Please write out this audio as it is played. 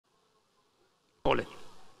All in.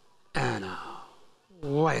 And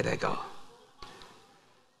away they go.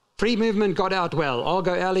 Free Movement got out well.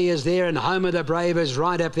 Argo Alley is there, and Home of the Brave is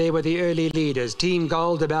right up there with the early leaders. Team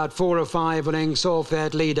Gold about 4 or 5 lengths off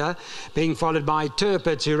that leader, being followed by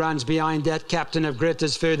Tirpitz, who runs behind that. Captain of Grit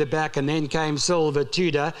is further back, and then came Silver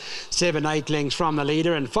Tudor, 7, 8 lengths from the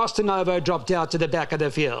leader, and Foster Novo dropped out to the back of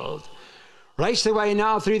the field. Raced away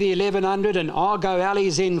now through the 1100, and Argo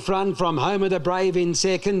Alley's in front from Home of the Brave in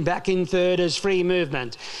second. Back in third is Free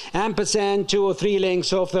Movement. Ampersand 2 or 3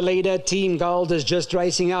 lengths off the leader. Team Gold is just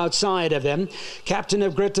racing outside of them. Captain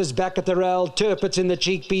of Grit is back at the rail. Tirpitz in the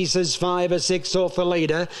cheek pieces, 5 or 6 off the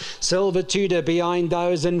leader. Silver Tudor behind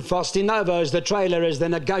those, and Foster Novo's the trailer as they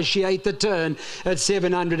negotiate the turn at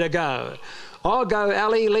 700 to go. Argo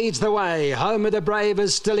Alley leads the way. Home of the Brave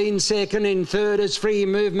is still in second. In third is Free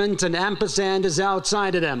Movement, and Ampersand is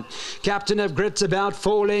outside of them. Captain of Grit's about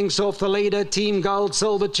 4 lengths off the leader. Team Gold,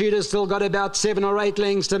 Silver Tudor still got about 7 or 8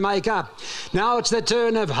 lengths to make up. Now it's the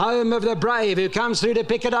turn of Home of the Brave, who comes through to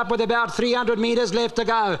pick it up with about 300 metres left to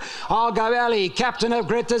go. Argo Alley, Captain of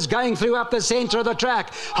Grit is going through up the centre of the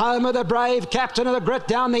track. Home of the Brave, Captain of the Grit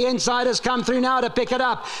down the inside has come through now to pick it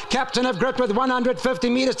up. Captain of Grit with 150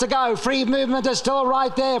 metres to go. Free Movement is still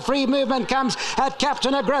right there. Free Movement comes at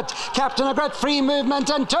Captain of Grit. Captain of Grit, Free Movement,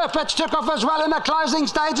 and Tirpitz took off as well in the closing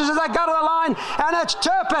stages as they go to the line, and it's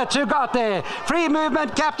Tirpitz who got there. Free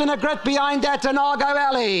Movement, Captain of Grit behind that, and Argo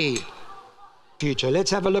Alley. Future. Let's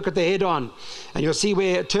have a look at the head-on, and you'll see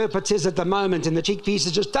where Tirpitz is at the moment, and the cheek piece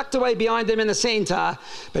is just tucked away behind him in the centre,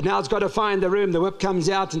 but now it's got to find the room. The whip comes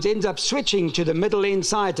out and ends up switching to the middle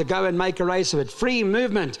inside to go and make a race of it. Free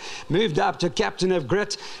Movement moved up to Captain of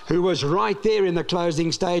Grit, who was right there in the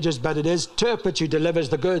closing stages, but it is Tirpitz who delivers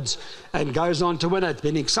the goods and goes on to win it.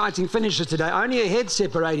 Been exciting finishes today, only a head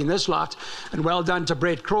separating this lot, and well done to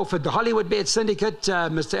Brett Crawford. The Hollywood Bet Syndicate,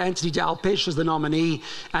 Mr. Anthony Dalpesh is the nominee,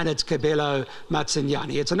 and it's Cabello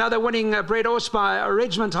Matsinyani. It's another winning bred horse by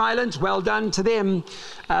Regiment Highlands. Well done to them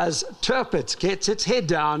as Tirpitz gets its head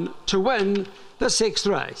down to win the 6th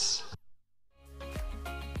race.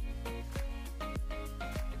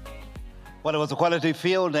 Well, it was a quality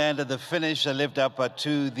field, and the finish lived up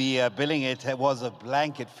to the billing. It was a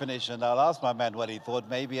blanket finish, and I'll ask my man what he thought.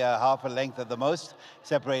 Maybe a half a length at the most.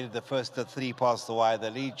 Separated the first 3 past the wire.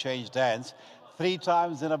 The lead changed hands 3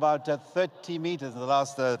 times in about 30 meters, in the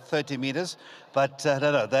last 30 meters. But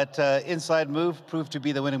no, that inside move proved to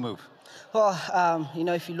be the winning move. Well, you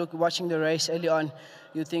know, if you look watching the race early on,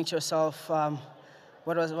 you think to yourself,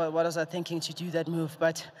 what was I thinking to do that move?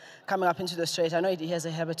 But coming up into the straight, I know he has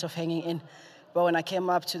a habit of hanging in, but when I came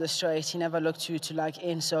up to the straight, he never looked to like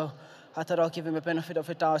in, so I thought I'll give him a benefit of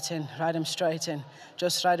a doubt and ride him straight and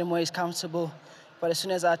just ride him where he's comfortable. But as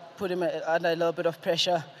soon as I put him under a little bit of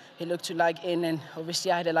pressure, he looked to like in, and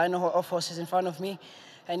obviously I had a line of horses in front of me,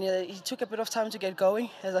 and he took a bit of time to get going.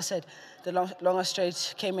 As I said, the longer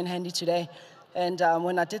straight came in handy today, and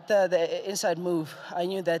when I did the inside move, I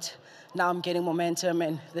knew that now I'm getting momentum,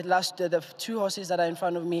 and the 2 horses that are in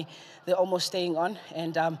front of me, they're almost staying on,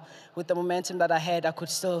 and with the momentum that I had, I could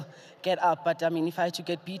still get up. But I mean, if I had to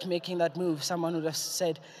get beat making that move, someone would have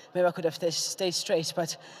said maybe I could have stayed straight,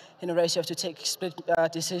 but in a race you have to take split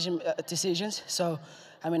decisions. So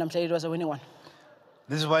I mean, I'm glad it was a winning one.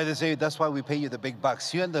 This is why they say that's why we pay you the big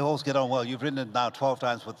bucks. You and the horse get on well. You've ridden it now 12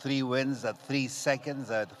 times for 3 wins, 3 seconds,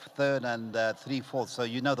 3rd and 3 fourths. So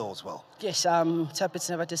you know the horse well. Yes, Tirpitz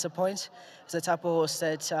never disappoints. It's the type of horse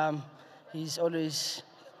that he's always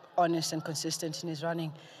honest and consistent in his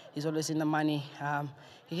running. He's always in the money.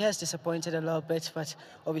 He has disappointed a little bit, but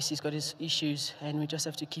obviously he's got his issues, and we just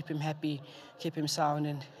have to keep him happy, keep him sound,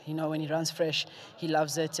 and you know, when he runs fresh, he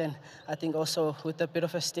loves it. And I think also with a bit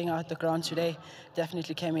of a stinger at the ground today,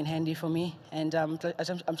 definitely came in handy for me, and I'm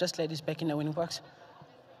just glad he's back in the winning box.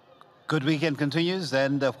 Good weekend continues,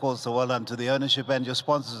 and of course, well done to the ownership and your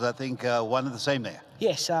sponsors. I think one of the same there.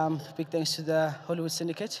 Yes, big thanks to the Hollywood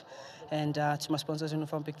Syndicate, and to my sponsors,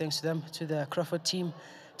 Uniform, big thanks to them, to the Crawford team,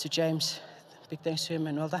 to James. Big thanks to him,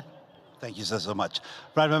 and well done. Thank you so much.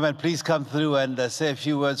 Right, my man, please come through and say a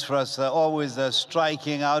few words for us. Always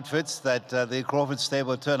striking outfits that the Crawford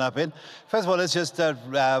stable turn up in. First of all, let's just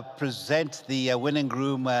present the winning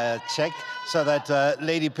groom check so that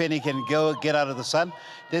Lady Penny can go get out of the sun.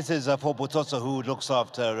 This is for Botsotso, who looks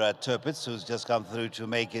after Tirpitz, who's just come through to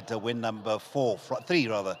make it win number 3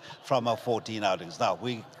 from 14 outings. Now,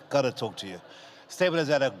 we got to talk to you. Stable has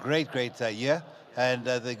had a great year, and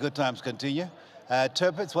the good times continue.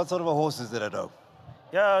 Tirpitz, what sort of a horse is it at home?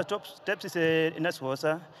 Yeah, Tirpitz is a nice horse.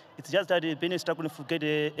 It's just that he's been struggling to get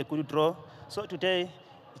a good draw. So today,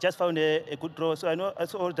 just found a good draw. So I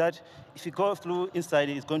saw that if you go through inside,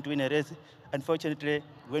 he's going to win a race. Unfortunately,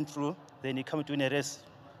 he went through, then he came to win a race.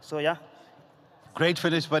 So yeah. Great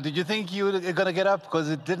finish, but did you think you were going to get up? Because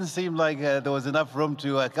it didn't seem like there was enough room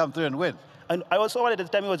to come through and win. And I was worried at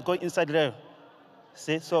the time he was going inside there.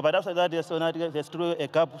 See, so but after that, they threw a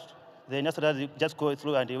gap. Then after that, they just go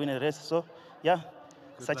through and they win a race. So yeah,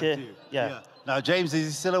 yeah. Now, James, is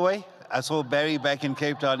he still away? I saw Barry back in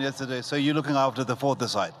Cape Town yesterday. So you're looking after the fourth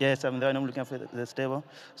side? Yes, I'm there and I'm looking for the stable.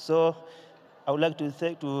 So I would like to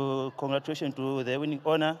say congratulations to the winning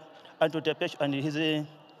owner and to Tirpitz and his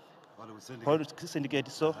Hollywood syndicate.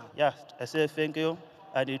 So yeah, I say thank you,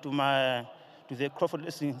 and to the Crawford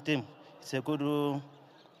Racing team. It's a good.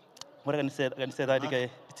 What can I say?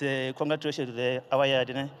 It's a congratulations to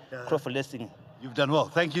the Crawford Racing. You've done well.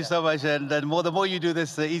 Thank you so much. And the more you do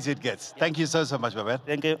this, the easier it gets. Thank you so much, my man.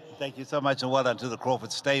 Thank you. Thank you so much, and well done to the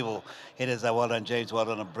Crawford stable. It is well done, James. Well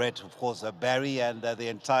done, Brett. Of course, Barry and the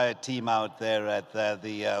entire team out there at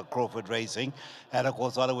the Crawford Racing. And, of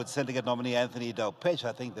course, Hollywood Syndicate nominee Anthony Tirpitz.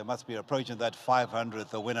 I think they must be approaching that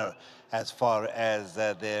 500th winner as far as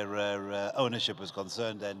their ownership is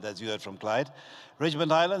concerned. And as you heard from Clyde,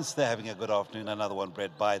 Richmond Highlands, they're having a good afternoon. Another one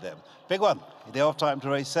bred by them. Big one. The off time to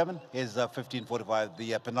race 7 is 15:45,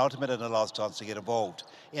 the penultimate and the last chance to get involved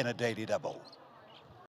in a daily double.